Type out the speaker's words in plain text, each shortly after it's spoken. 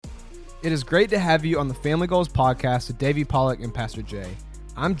It is great to have you on the Family Goals podcast with Davey Pollock and Pastor Jay.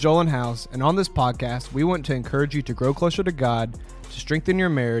 I'm Joel House, and on this podcast, we want to encourage you to grow closer to God, to strengthen your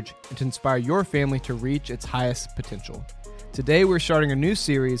marriage, and to inspire your family to reach its highest potential. Today, we're starting a new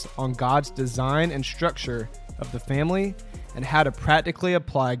series on God's design and structure of the family and how to practically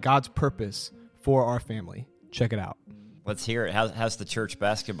apply God's purpose for our family. Check it out. Let's hear it. How's the church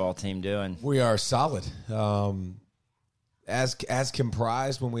basketball team doing? We are solid. As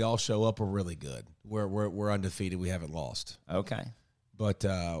comprised, when we all show up, we're really good. We're undefeated. We haven't lost. Okay. But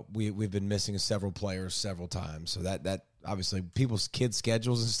we've been missing several players several times. So that obviously people's kids'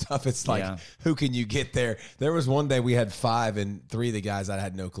 schedules and stuff, it's like, Who can you get there? There was one day we had 5, and 3 of the guys, I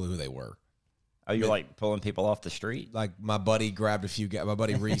had no clue who they were. Oh, you're like pulling people off the street? Like my buddy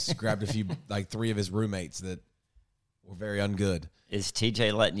Reese grabbed a few, like 3 of his roommates that were very ungood. Is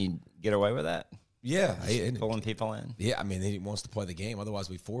TJ letting you get away with that? Yeah. Pulling people in? Yeah, I mean, he wants to play the game. Otherwise,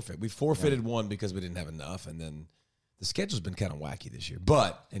 we forfeit. We forfeited one because we didn't have enough, and then the schedule's been kind of wacky this year.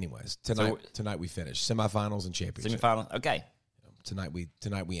 But anyways, tonight we finish semifinals and championship. Semifinals, okay. Tonight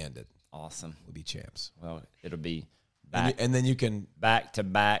we end it. Awesome. We'll be champs. Well, it'll be back, and then you can back to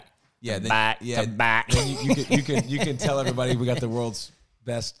back. Yeah, to back. Then you can tell everybody we got the world's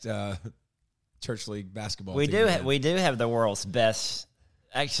best church league basketball team. We do have the world's best.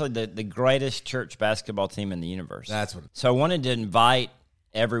 Actually, the greatest church basketball team in the universe. That's what. So I wanted to invite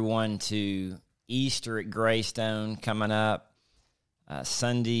everyone to Easter at Greystone coming up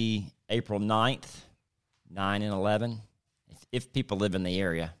Sunday, April 9th, 9 and 11, if people live in the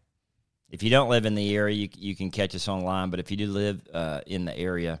area. If you don't live in the area, you can catch us online. But if you do live in the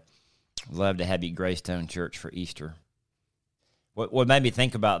area, I'd love to have you at Greystone Church for Easter. What made me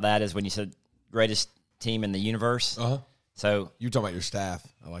think about that is when you said greatest team in the universe. Uh-huh. So you're talking about your staff.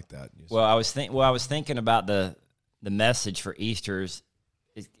 I like that. Well, I was thinking about the message for Easter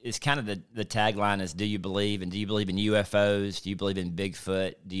is kind of the tagline is, do you believe? And do you believe in UFOs? Do you believe in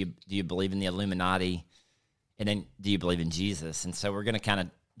Bigfoot? Do you believe in the Illuminati? And then do you believe in Jesus? And so we're going to kind of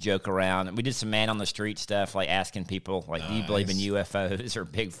joke around. And we did some man on the street stuff, like asking people, like, do you believe in UFOs or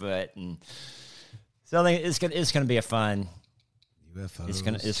Bigfoot? And so I think it's going to be a fun UFOs.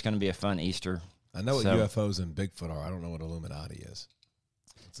 It's going to be a fun Easter. I know what UFOs and Bigfoot are. I don't know what Illuminati is.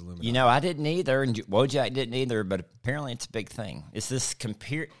 It's Illuminati. You know, I didn't either, and Wojak didn't either, but apparently it's a big thing. It's this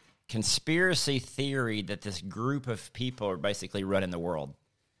conspiracy theory that this group of people are basically running the world.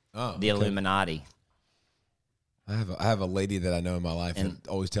 Oh, the Illuminati. I have a lady that I know in my life that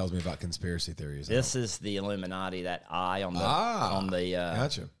always tells me about conspiracy theories. This is the Illuminati, that eye on the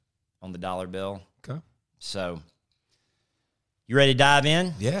gotcha. On the dollar bill. Okay. So, you ready to dive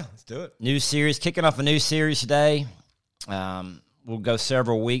in? Yeah, let's do it. New series, kicking off a new series today. We'll go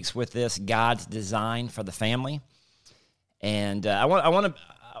several weeks with this, God's design for the family, and I want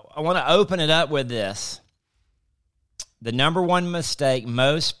to open it up with this. The number one mistake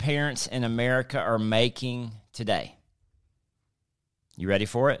most parents in America are making today. You ready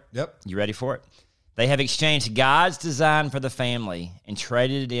for it? Yep. You ready for it? They have exchanged God's design for the family and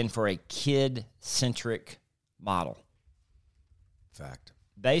traded it in for a kid-centric model. Fact.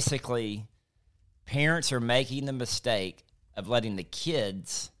 Basically, parents are making the mistake of letting the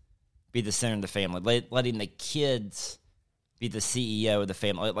kids be the center of the family, letting the kids be the CEO of the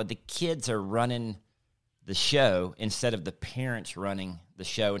family. Like the kids are running the show instead of the parents running the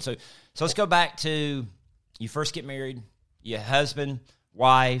show. And so let's go back to you first get married, you husband,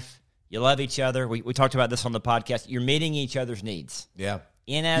 wife, you love each other. We talked about this on the podcast. You're meeting each other's needs. Yeah.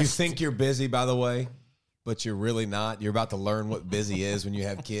 You think you're busy, by the way, but you're really not. You're about to learn what busy is when you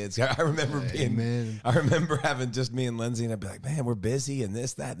have kids. I remember having just me and Lindsay, and I'd be like, man, we're busy and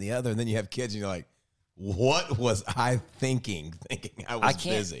this, that, and the other. And then you have kids, and you're like, what was I thinking I was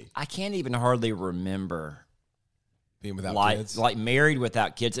busy? I can't even hardly remember being without kids. Like married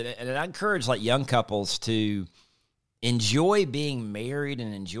without kids. And I encourage like young couples to enjoy being married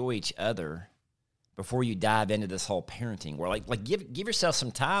and enjoy each other before you dive into this whole parenting world. Like give yourself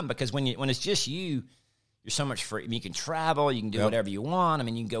some time, because when it's just you, you're so much free. I mean, you can travel, you can do whatever you want. I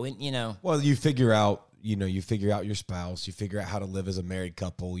mean, you can go in, Well, you figure out your spouse, you figure out how to live as a married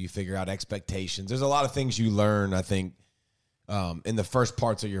couple, you figure out expectations. There's a lot of things you learn, I think, in the first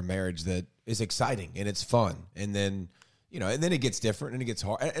parts of your marriage that is exciting and it's fun. And then, and then it gets different and it gets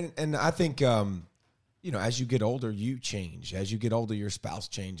hard. And I think, as you get older, you change. As you get older, your spouse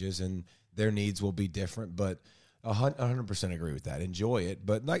changes and their needs will be different. But 100% agree with that. Enjoy it.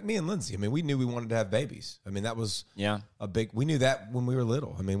 But like me and Lindsay, I mean, we knew we wanted to have babies. I mean, that was we knew that when we were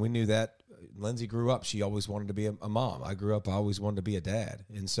little. I mean, we knew that Lindsay grew up. She always wanted to be a mom. I grew up. I always wanted to be a dad.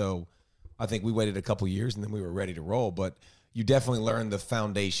 And so I think we waited a couple years and then we were ready to roll. But, you definitely learn the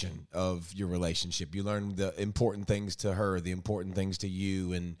foundation of your relationship. You learn the important things to her, the important things to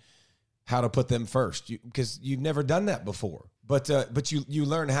you, and how to put them first, because you've never done that before. But you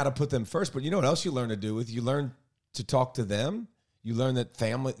learn how to put them first. But you know what else you learn to do with? You learn to talk to them. You learn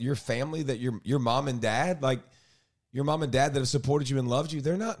that your family, that your mom and dad, like your mom and dad that have supported you and loved you,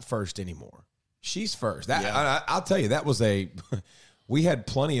 they're not first anymore. She's first. I'll tell you, that was we had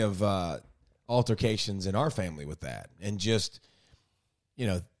plenty of altercations in our family with that, and just,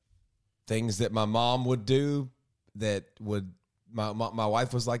 things that my mom would do that would. My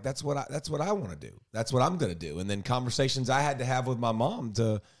wife was like, that's what I want to do. That's what I'm going to do. And then conversations I had to have with my mom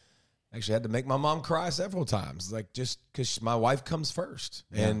actually had to make my mom cry several times, like just because my wife comes first.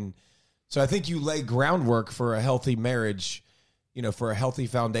 Yeah. And so I think you lay groundwork for a healthy marriage, for a healthy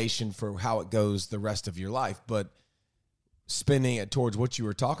foundation for how it goes the rest of your life. But spinning it towards what you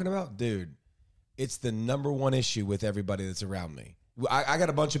were talking about, dude, it's the number one issue with everybody that's around me. I got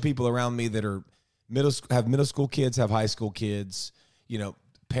a bunch of people around me that are have middle school kids, have high school kids,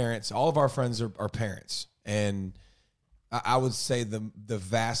 parents. All of our friends are parents. And I would say the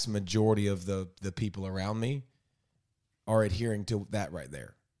vast majority of the people around me are adhering to that right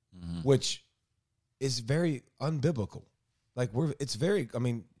there, which is very unbiblical. Like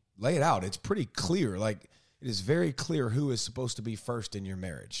lay it out. It's pretty clear. Like, it is very clear who is supposed to be first in your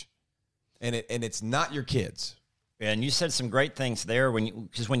marriage. And it's not your kids. And you said some great things there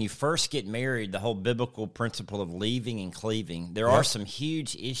because when you first get married, the whole biblical principle of leaving and cleaving, there are some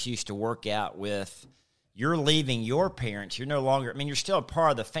huge issues to work out with. You're leaving your parents. You're no longer, you're still a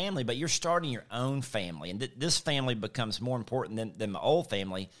part of the family, but you're starting your own family. And this family becomes more important than the old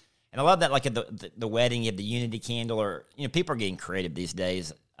family. And I love that, like at the wedding, you have the unity candle, or, people are getting creative these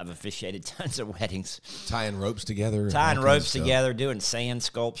days. I've officiated tons of weddings. Tying ropes together. Doing sand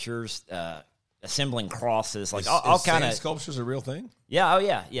sculptures, assembling crosses, like all kind of sculptures a real thing. Yeah. Oh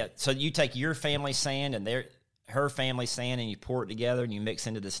yeah. So you take your family sand and her family sand, and you pour it together, and you mix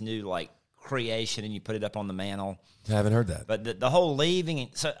into this new creation, and you put it up on the mantle. I haven't heard that. But the whole leaving.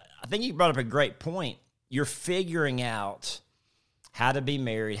 So I think you brought up a great point. You're figuring out how to be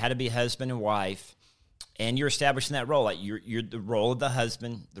married, how to be husband and wife, and you're establishing that role. Like you're the role of the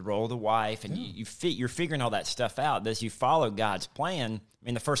husband, the role of the wife, and you're figuring all that stuff out as you follow God's plan.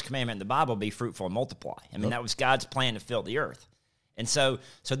 The first commandment in the Bible, be fruitful and multiply. That was God's plan to fill the earth. And so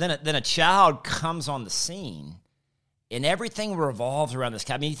then a child comes on the scene, and everything revolves around this.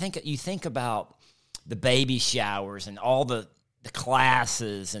 You think about the baby showers and all the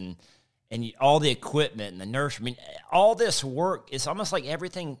classes and all the equipment and the nursery. All this work is almost like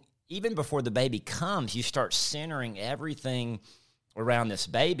everything. Even before the baby comes, you start centering everything around this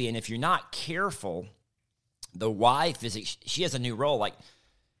baby. And if you're not careful, the wife she has a new role. Like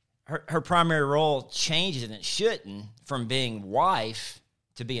her primary role changes, and it shouldn't, from being wife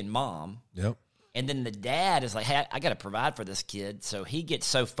to being mom. Yep. And then the dad is like, hey, I got to provide for this kid. So he gets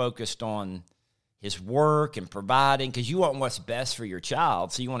so focused on his work and providing, because you want what's best for your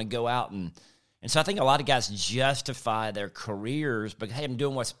child. So you want to go out and so I think a lot of guys justify their careers, but hey, I'm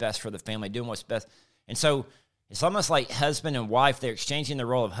doing what's best for the family, doing what's best. And so it's almost like husband and wife, they're exchanging the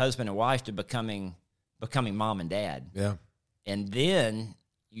role of husband and wife to becoming mom and dad. Yeah. And then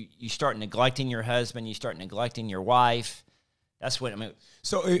you start neglecting your husband, you start neglecting your wife. That's what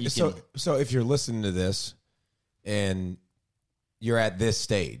So if you're listening to this and you're at this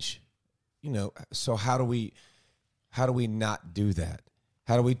stage, so how do we not do that?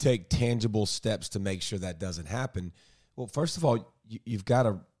 How do we take tangible steps to make sure that doesn't happen? Well, first of all, you've got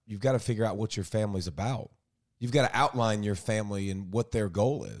to figure out what your family's about. You've got to outline your family and what their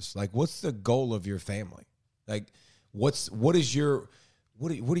goal is. Like, what's the goal of your family? Like, what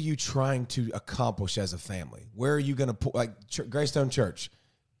are you trying to accomplish as a family? Where are you going to Greystone Church?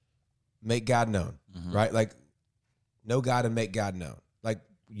 Make God known, right? Like, know God and make God known. Like,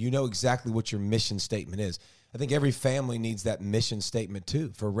 exactly what your mission statement is. I think every family needs that mission statement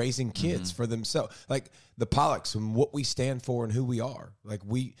too, for raising kids for themselves. Like the Pollocks and what we stand for and who we are. Like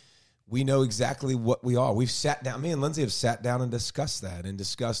we know exactly what we are. We've sat down, me and Lindsay have sat down and discussed that, and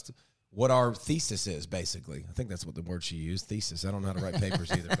discussed what our thesis is, basically. I think that's what the word she used, thesis. I don't know how to write papers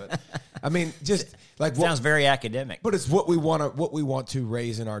either, but just like sounds very academic. But it's what we want to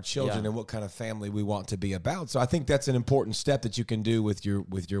raise in our children, and what kind of family we want to be about. So I think that's an important step that you can do with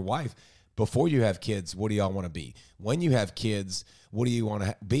your wife. Before you have kids, what do y'all want to be? When you have kids, what do you want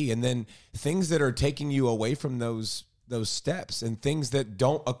to be? And then things that are taking you away from those steps, and things that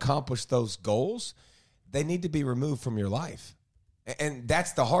don't accomplish those goals, they need to be removed from your life. And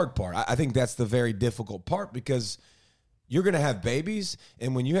that's the hard part. I think that's the very difficult part, because you're going to have babies.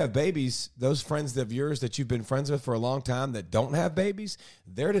 And when you have babies, those friends of yours that you've been friends with for a long time that don't have babies,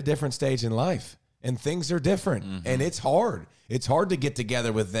 they're at a different stage in life and things are different. And it's hard. It's hard to get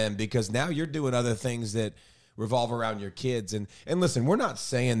together with them because now you're doing other things that revolve around your kids. And listen, we're not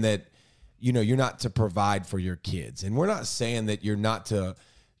saying that, you're not to provide for your kids. And we're not saying that you're not to,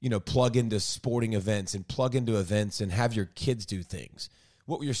 plug into sporting events and plug into events and have your kids do things.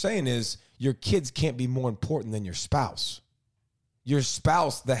 What you're saying is your kids can't be more important than your spouse. Your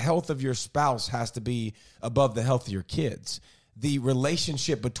spouse, the health of your spouse has to be above the health of your kids. The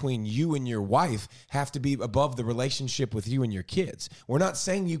relationship between you and your wife have to be above the relationship with you and your kids. We're not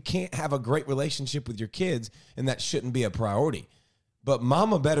saying you can't have a great relationship with your kids and that shouldn't be a priority. But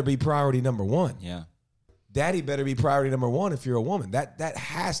mama better be priority number one. Yeah. Daddy better be priority number one if you're a woman. That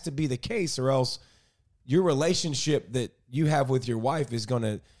has to be the case, or else your relationship that you have with your wife is going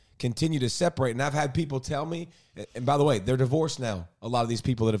to continue to separate. And I've had people tell me, and by the way, they're divorced now. A lot of these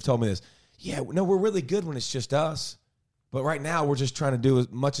people that have told me this. Yeah, no, we're really good when it's just us. But right now we're just trying to do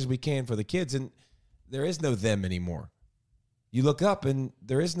as much as we can for the kids. And there is no them anymore. You look up and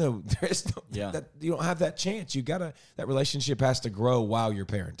there is no Yeah. that you don't have that chance. That relationship has to grow while you're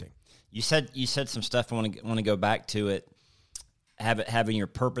parenting. You said some stuff. I want to go back to it. Having your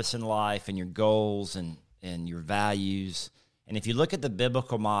purpose in life and your goals and your values. And if you look at the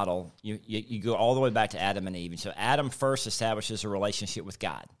biblical model, you go all the way back to Adam and Eve. And so Adam first establishes a relationship with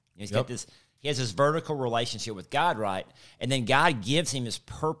God. He has this vertical relationship with God, right? And then God gives him his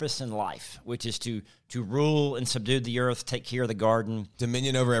purpose in life, which is to rule and subdue the earth, take care of the garden.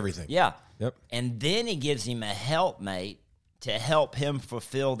 Dominion over everything. Yeah. Yep. And then he gives him a helpmate to help him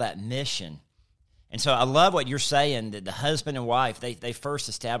fulfill that mission. And so I love what you're saying, that the husband and wife, they first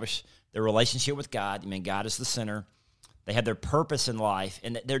establish their relationship with God. I mean, God is the center. They have their purpose in life,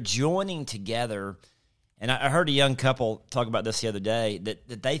 and they're joining together. And I heard a young couple talk about this the other day,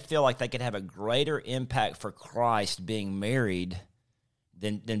 that they feel like they could have a greater impact for Christ being married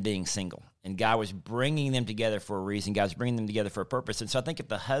than being single. And God was bringing them together for a reason. God's bringing them together for a purpose. And so I think if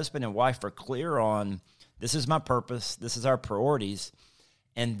the husband and wife are clear on, this is my purpose, this is our priorities,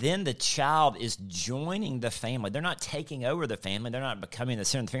 and then the child is joining the family. They're not taking over the family. They're not becoming the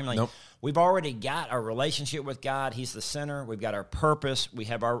center of the family. Nope. We've already got our relationship with God. He's the center. We've got our purpose. We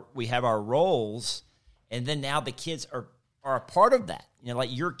have our roles. And then now the kids are a part of that.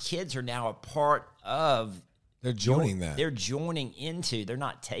 Like your kids are now a part of. They're joining that. They're joining into. They're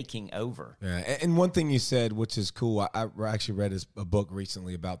not taking over. Yeah. And one thing you said, which is cool, I actually read a book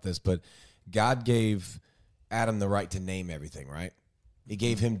recently about this, but God gave Adam the right to name everything, right? He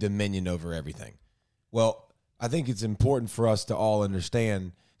gave him dominion over everything. Well, I think it's important for us to all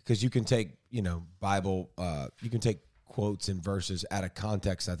understand, because you can take, Bible, you can take quotes and verses out of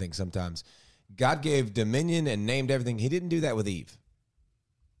context, I think sometimes. God gave dominion and named everything. He didn't do that with Eve.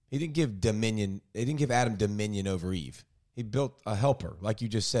 He didn't give dominion. He didn't give Adam dominion over Eve. He built a helper, like you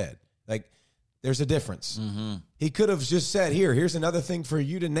just said. Like, there's a difference. Mm-hmm. He could have just said, here's another thing for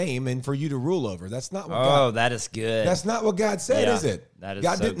you to name and for you to rule over. That's not what God. That is good. That's not what God said, is it? That is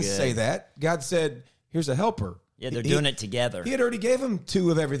God so didn't good. say that. God said, here's a helper. Yeah, they're doing it together. He had already gave him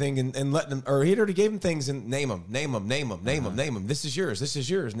two of everything and letting them, or he had already gave him things and name them. This is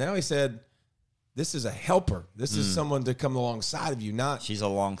yours. Now he said, this is a helper. This is someone to come alongside of you, not she's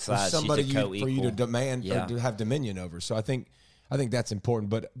alongside. somebody She's a co-equal. for you to demand or to have dominion over. So I think that's important.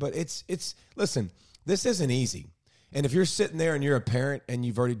 But it's listen, this isn't easy. And if you're sitting there and you're a parent and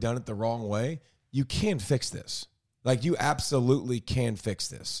you've already done it the wrong way, you can fix this. Like, you absolutely can fix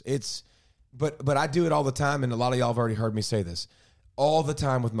this. But I do it all the time, and a lot of y'all have already heard me say this all the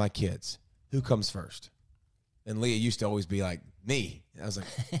time with my kids. Who comes first? And Leah used to always be like, me. I was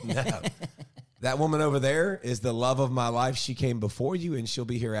like, no. That woman over there is the love of my life. She came before you, and she'll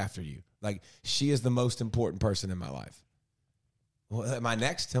be here after you. Like, she is the most important person in my life. Well, am I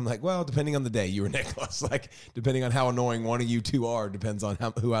next? I'm like, well, depending on the day, you were Nicholas. Like, depending on how annoying one of you two are, depends on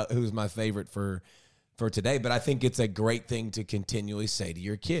who's my favorite for today. But I think it's a great thing to continually say to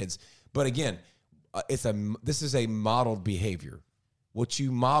your kids. But again, this is a modeled behavior. What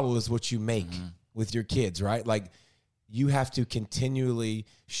you model is what you make with your kids, right? Like, you have to continually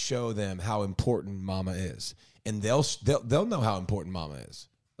show them how important mama is. And they'll know how important mama is.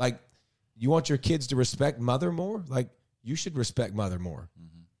 Like, you want your kids to respect mother more? Like, you should respect mother more.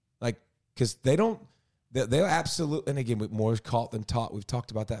 Mm-hmm. Like, because they'll absolutely, and again, more is caught than taught. We've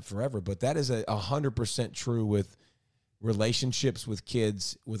talked about that forever, but that is 100% true with relationships with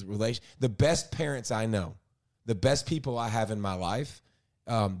kids, the best parents I know, the best people I have in my life,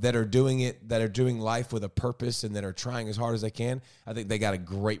 that are doing life with a purpose and that are trying as hard as they can. I think they got a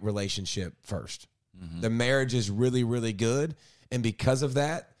great relationship first. The marriage is really, really good. And because of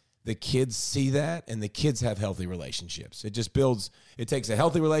that, the kids see that, and the kids have healthy relationships. It just builds, it takes a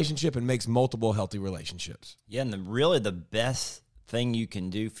healthy relationship and makes multiple healthy relationships. Yeah, and really the best thing you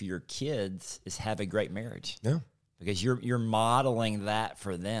can do for your kids is have a great marriage. Yeah. Because you're modeling that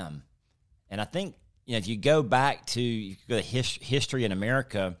for them. And I think, if you go back to history in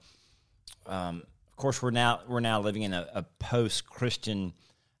America, of course we're now living in a post-Christian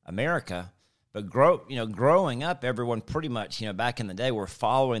America. But growing up, everyone pretty much, back in the day, were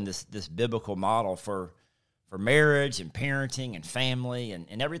following this biblical model for marriage and parenting and family,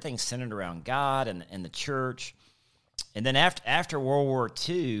 and everything centered around God and the church. And then after World War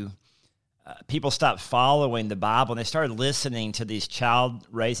II, people stopped following the Bible, and they started listening to these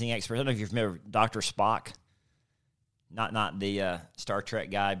child-raising experts. I don't know if you're familiar with Dr. Spock, not the Star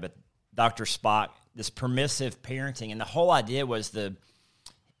Trek guy, but Dr. Spock, this permissive parenting. And the whole idea was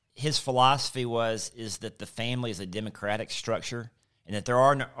his philosophy is that the family is a democratic structure, and that there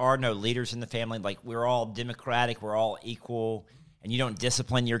are no leaders in the family. Like, we're all democratic, we're all equal, and you don't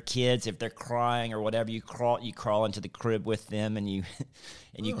discipline your kids if they're crying or whatever. You crawl into the crib with them, and you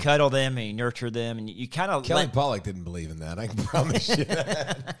cuddle them and you nurture them, and you kind of Kelly Pollack didn't believe in that. I can promise you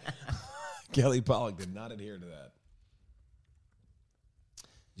that. Kelly Pollack did not adhere to that.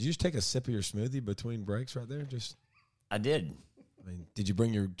 Did you just take a sip of your smoothie between breaks right there? I did. I mean, did you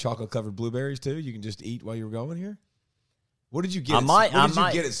bring your chocolate-covered blueberries, too? You can just eat while you were going here? What did you get? What did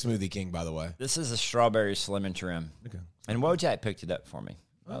you get at Smoothie King, by the way? This is a strawberry Slim and Trim. Okay. And Wojak picked it up for me,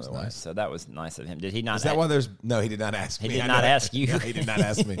 by the way. Nice. So that was nice of him. Did he not? Is that why there's... No, he did not ask me. He did not ask you. No, he did not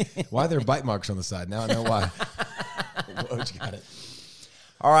ask me. Why are there bite marks on the side? Now I know why. Woj got it.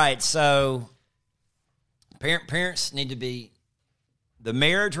 All right, so parents need to be... The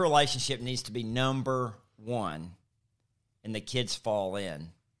marriage relationship needs to be number one, and the kids fall in.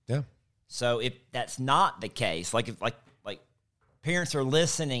 Yeah. So if that's not the case, like parents are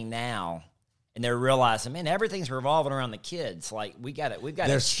listening now and they're realizing, man, everything's revolving around the kids. Like, we've got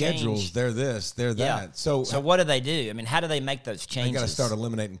their schedules, they're this, they're that. Yeah. So what do they do? I mean, how do they make those changes? You got to start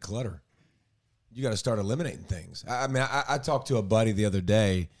eliminating clutter. You got to start eliminating things. I talked to a buddy the other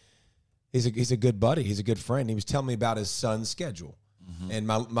day. He's a good buddy. He's a good friend. He was telling me about his son's schedule. Mm-hmm. And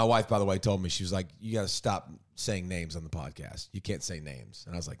my wife, by the way, told me, she was like, you got to stop saying names on the podcast. You can't say names.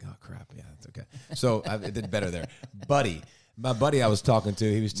 And I was like, oh, crap. Yeah, that's okay. So I did better there. My buddy I was talking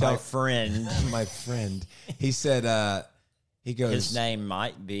to, he was telling... My friend. He said, he goes... His name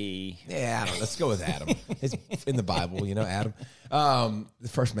might be... Yeah, let's go with Adam. It's in the Bible, Adam. The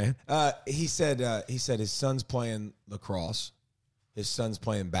first man. He said his son's playing lacrosse. His son's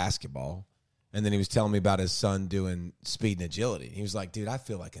playing basketball. And then he was telling me about his son doing speed and agility. He was like, dude, I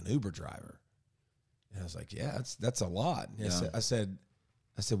feel like an Uber driver. And I was like, yeah, that's a lot. Yeah. I said,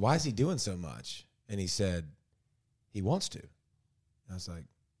 why is he doing so much? And he said, he wants to. And I was like,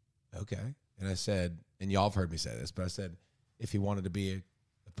 okay. And I said, and y'all have heard me say this, but I said, if he wanted to be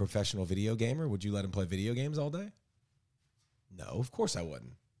a professional video gamer, would you let him play video games all day? No, of course I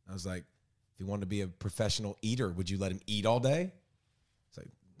wouldn't. I was like, if he wanted to be a professional eater, would you let him eat all day? It's like,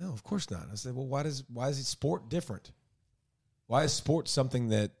 no, of course not. I said, well, why is sport different? Why is sport something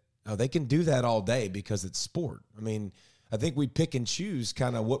that they can do that all day because it's sport? I mean, I think we pick and choose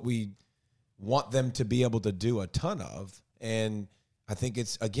kind of what we want them to be able to do a ton of. And I think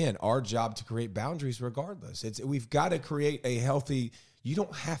it's, again, our job to create boundaries regardless. We've got to create a healthy, you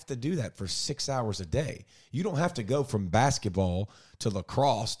don't have to do that for 6 hours a day. You don't have to go from basketball to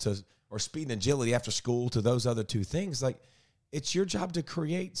lacrosse or speed and agility after school to those other two things. Like, it's your job to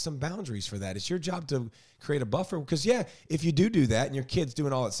create some boundaries for that. It's your job to create a buffer. Because, yeah, if you do that and your kid's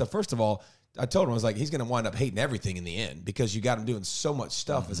doing all that stuff, first of all, I told him, I was like, he's going to wind up hating everything in the end because you got him doing so much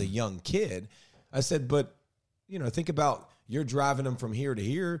stuff as a young kid. I said, but, think about you're driving them from here to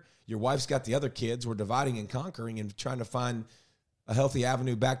here. Your wife's got the other kids. We're dividing and conquering and trying to find a healthy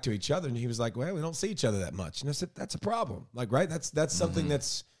avenue back to each other. And he was like, well, we don't see each other that much. And I said, that's a problem. Like, right? That's something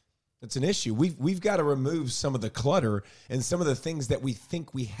that's an issue. We've got to remove some of the clutter and some of the things that we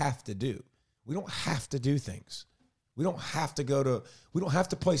think we have to do. We don't have to do things. We don't have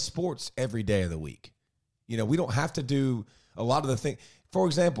to play sports every day of the week. We don't have to do a lot of the things. For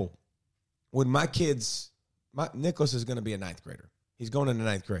example, when Nicholas is going to be a ninth grader. He's going into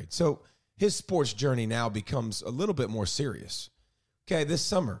ninth grade. So his sports journey now becomes a little bit more serious. Okay, this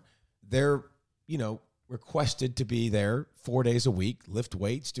summer, they're, requested to be there 4 days a week, lift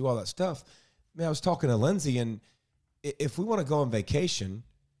weights, do all that stuff. I was talking to Lindsay, and if we want to go on vacation,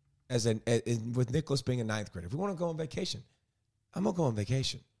 with Nicholas being a ninth grader, if we want to go on vacation, I'm going to go on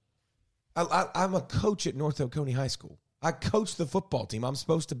vacation. I'm a coach at North Oconee High School. I coach the football team. I'm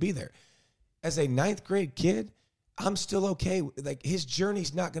supposed to be there. as a 9th grade kid, I'm still okay. Like, his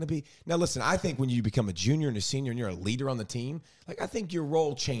journey's not going to be. Now, listen, I think when you become a junior and a senior and you're a leader on the team, like, I think your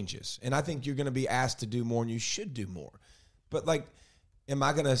role changes. And I think you're going to be asked to do more, and you should do more. But, like, am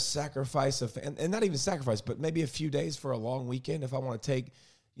I going to sacrifice and not even sacrifice, but maybe a few days for a long weekend if I want to take,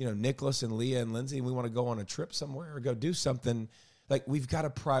 Nicholas and Leah and Lindsay, and we want to go on a trip somewhere or go do something? Like, we've got to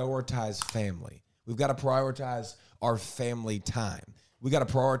prioritize family. We've got to prioritize our family time. We got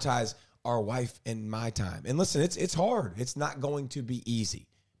to prioritize our wife and my time. And listen, it's hard. It's not going to be easy,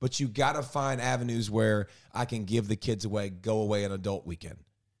 but you got to find avenues where I can give the kids go away an adult weekend,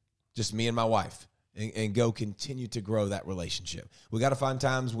 just me and my wife, and go continue to grow that relationship. We got to find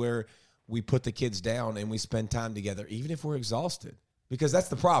times where we put the kids down and we spend time together, even if we're exhausted, because that's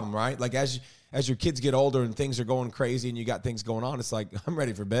the problem, right? Like, as your kids get older and things are going crazy and you got things going on, it's like, I'm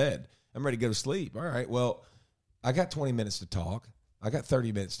ready for bed. I'm ready to go to sleep. All right, well, I got 20 minutes to talk. I got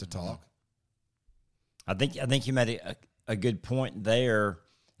 30 minutes to talk. I think you made a good point there.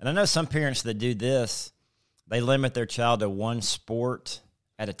 And I know some parents that do this, they limit their child to one sport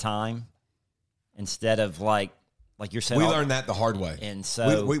at a time instead of like you're saying. We learned that the hard way. And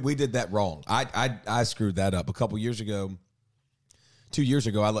so we did that wrong. I screwed that up a couple years ago. 2 years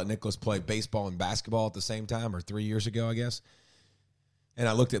ago, I let Nicholas play baseball and basketball at the same time, or 3 years ago, I guess. And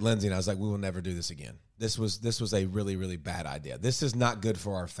I looked at Lindsay and I was like, we will never do this again. This was a really, really bad idea. This is not good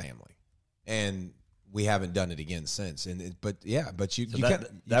for our family. And we haven't done it again since. But you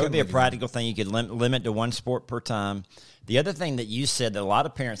can't. That would be a practical thing. You could limit to one sport per time. The other thing that you said that a lot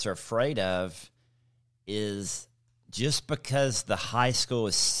of parents are afraid of is just because the high school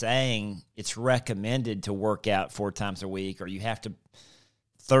is saying it's recommended to work out 4 times a week, or you have to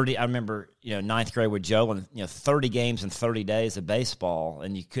 30. I remember, 9th grade with Joe, and 30 games in 30 days of baseball,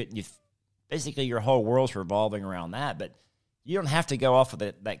 and basically your whole world's revolving around that. But you don't have to go off of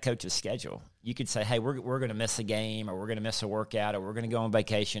that coach's schedule. You could say, hey, we're going to miss a game, or we're going to miss a workout, or we're going to go on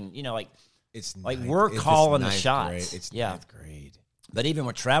vacation. We're calling the shots. Grade. It's 9th grade. But even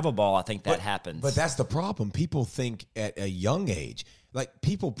with travel ball, I think that happens. But that's the problem. People think at a young age, like,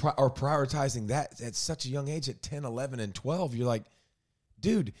 people are prioritizing that at such a young age, at 10, 11, and 12. You're like,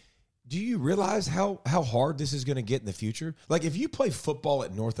 dude, do you realize how hard this is going to get in the future? Like, if you play football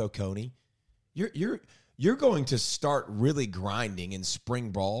at North Oconee, you're going to start really grinding in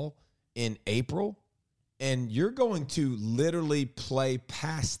spring ball in April, and you're going to literally play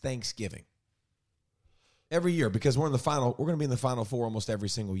past Thanksgiving every year, because we're going to be in the Final Four almost every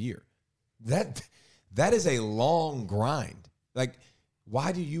single year. That is a long grind. Like,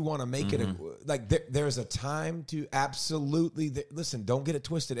 why do you want to make it there's a time to absolutely listen, don't get it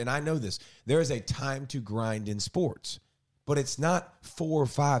twisted. And I know this. There is a time to grind in sports, but it's not 4,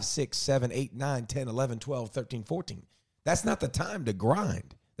 5, 6, 7, 8, 9, 10, 11, 12, 13, 14. That's not the time to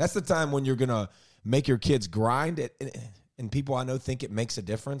grind. That's the time when you're going to make your kids grind it. And people I know think it makes a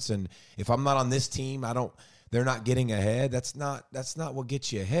difference. And if I'm not on this team, they're not getting ahead. That's not what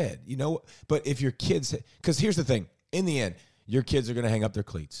gets you ahead, But if your kids, because here's the thing, in the end, your kids are going to hang up their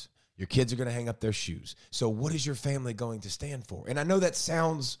cleats. Your kids are going to hang up their shoes. So what is your family going to stand for? And I know that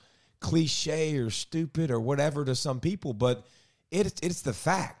sounds cliche or stupid or whatever to some people, but it's the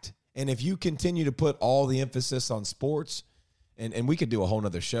fact. And if you continue to put all the emphasis on sports, and we could do a whole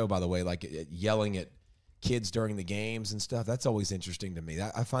nother show, by the way, like yelling at kids during the games and stuff. That's always interesting to me.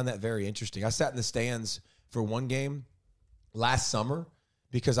 I find that very interesting. I sat in the stands for one game last summer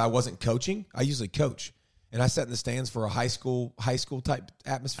because I wasn't coaching. I usually coach. And I sat in the stands for a high school type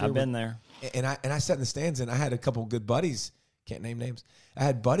atmosphere. I've been there. And I sat in the stands, and I had a couple good buddies. Can't name names. I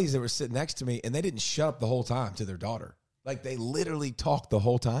had buddies that were sitting next to me, and they didn't shut up the whole time to their daughter. Like, they literally talked the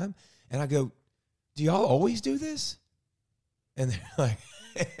whole time. And I go, do y'all always do this? And they're like,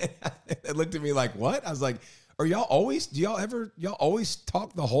 they looked at me like, what? I was like, do y'all always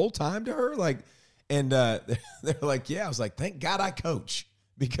talk the whole time to her? Like, and they're like, yeah. I was like, thank God I coach,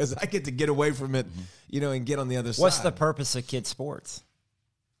 because I get to get away from it, and get on the other side. What's the purpose of kids' sports?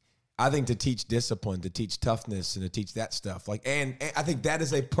 I think to teach discipline, to teach toughness, and to teach that stuff. Like, and I think that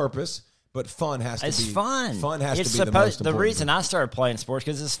is a purpose, but fun has to be. It's fun. Fun has to be the most important. The reason I started playing sports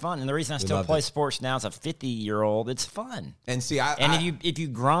because it's fun, and the reason I still play sports now as a 50-year-old, it's fun. And see, if you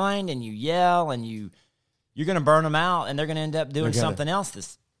grind and you yell and you're going to burn them out, and they're going to end up doing something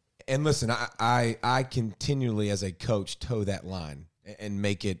else. And listen, I continually as a coach toe that line and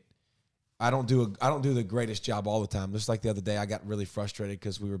make it. I don't do the greatest job all the time. Just like the other day, I got really frustrated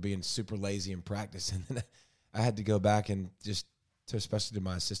because we were being super lazy in practice, and then I had to go back and especially to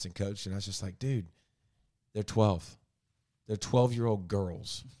my assistant coach, and I was just like, dude, they're 12. They're 12-year-old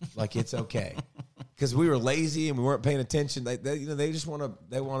girls. Like, it's okay. because we were lazy and we weren't paying attention. They just want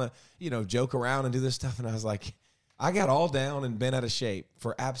to joke around and do this stuff. And I was like, I got all down and bent out of shape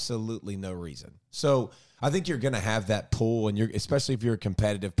for absolutely no reason. So I think you're going to have that pull, and especially if you're a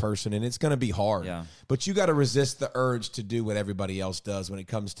competitive person, and it's going to be hard. Yeah. But you got to resist the urge to do what everybody else does when it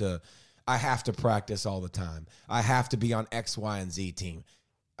comes to, I have to practice all the time. I have to be on X, Y, and Z team.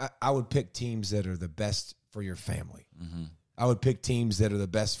 I would pick teams that are the best for your family. Mm-hmm. I would pick teams that are the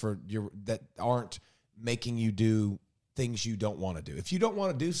best for that aren't making you do things you don't want to do. If you don't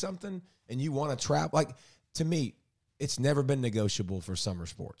want to do something and you want to travel, like, to me, it's never been negotiable for summer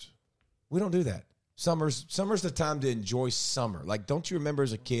sports. We don't do that. Summer's the time to enjoy summer. Like, don't you remember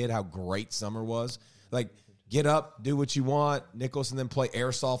as a kid how great summer was? Like, get up, do what you want, Nicholas, and then play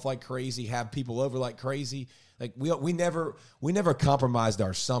airsoft like crazy, have people over like crazy. Like, we never compromised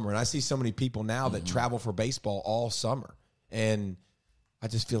our summer. And I see so many people now that travel for baseball all summer. And I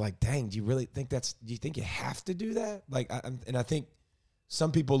just feel like, dang, do you really think do you think you have to do that? Like, I think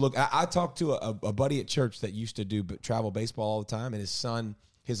some people look, I talked to a buddy at church that used to do travel baseball all the time, and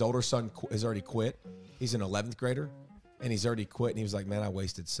his older son has already quit. He's an 11th grader, and he's already quit. And he was like, man, I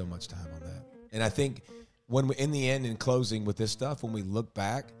wasted so much time on that. And I think in the end, in closing with this stuff, when we look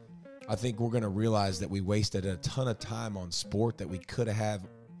back, I think we're going to realize that we wasted a ton of time on sport that we could have had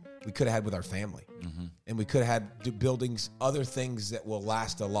with our family. Mm-hmm. And we could have had buildings, other things that will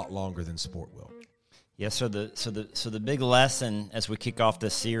last a lot longer than sport will. Yeah, so the big lesson as we kick off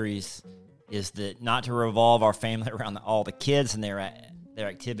this series is that not to revolve our family around all the kids and their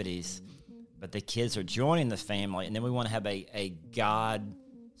activities, but the kids are joining the family, and then we want to have a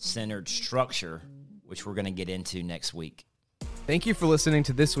God-centered structure, which we're going to get into next week. Thank you for listening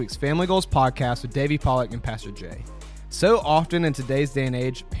to this week's Family Goals podcast with Davey Pollock and Pastor Jay. So often in today's day and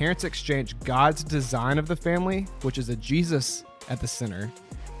age, parents exchange God's design of the family, which is a Jesus at the center,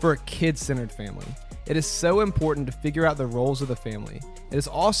 for a kid-centered family. It is so important to figure out the roles of the family. It is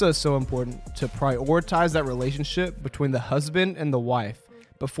also so important to prioritize that relationship between the husband and the wife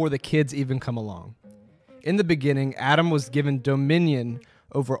before the kids even come along. In the beginning, Adam was given dominion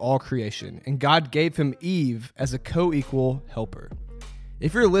over all creation, and God gave him Eve as a co-equal helper.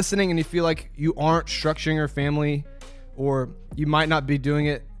 If you're listening and you feel like you aren't structuring your family, or you might not be doing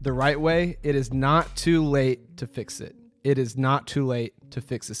it the right way, it is not too late to fix it. It is not too late to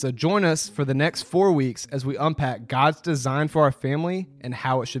fix it. So join us for the next 4 weeks as we unpack God's design for our family and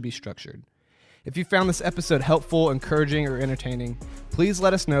how it should be structured. If you found this episode helpful, encouraging, or entertaining, please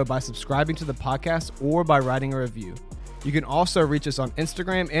let us know by subscribing to the podcast or by writing a review. You can also reach us on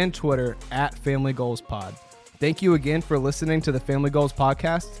Instagram and Twitter at Family Goals Pod. Thank you again for listening to the Family Goals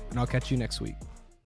Podcast, and I'll catch you next week.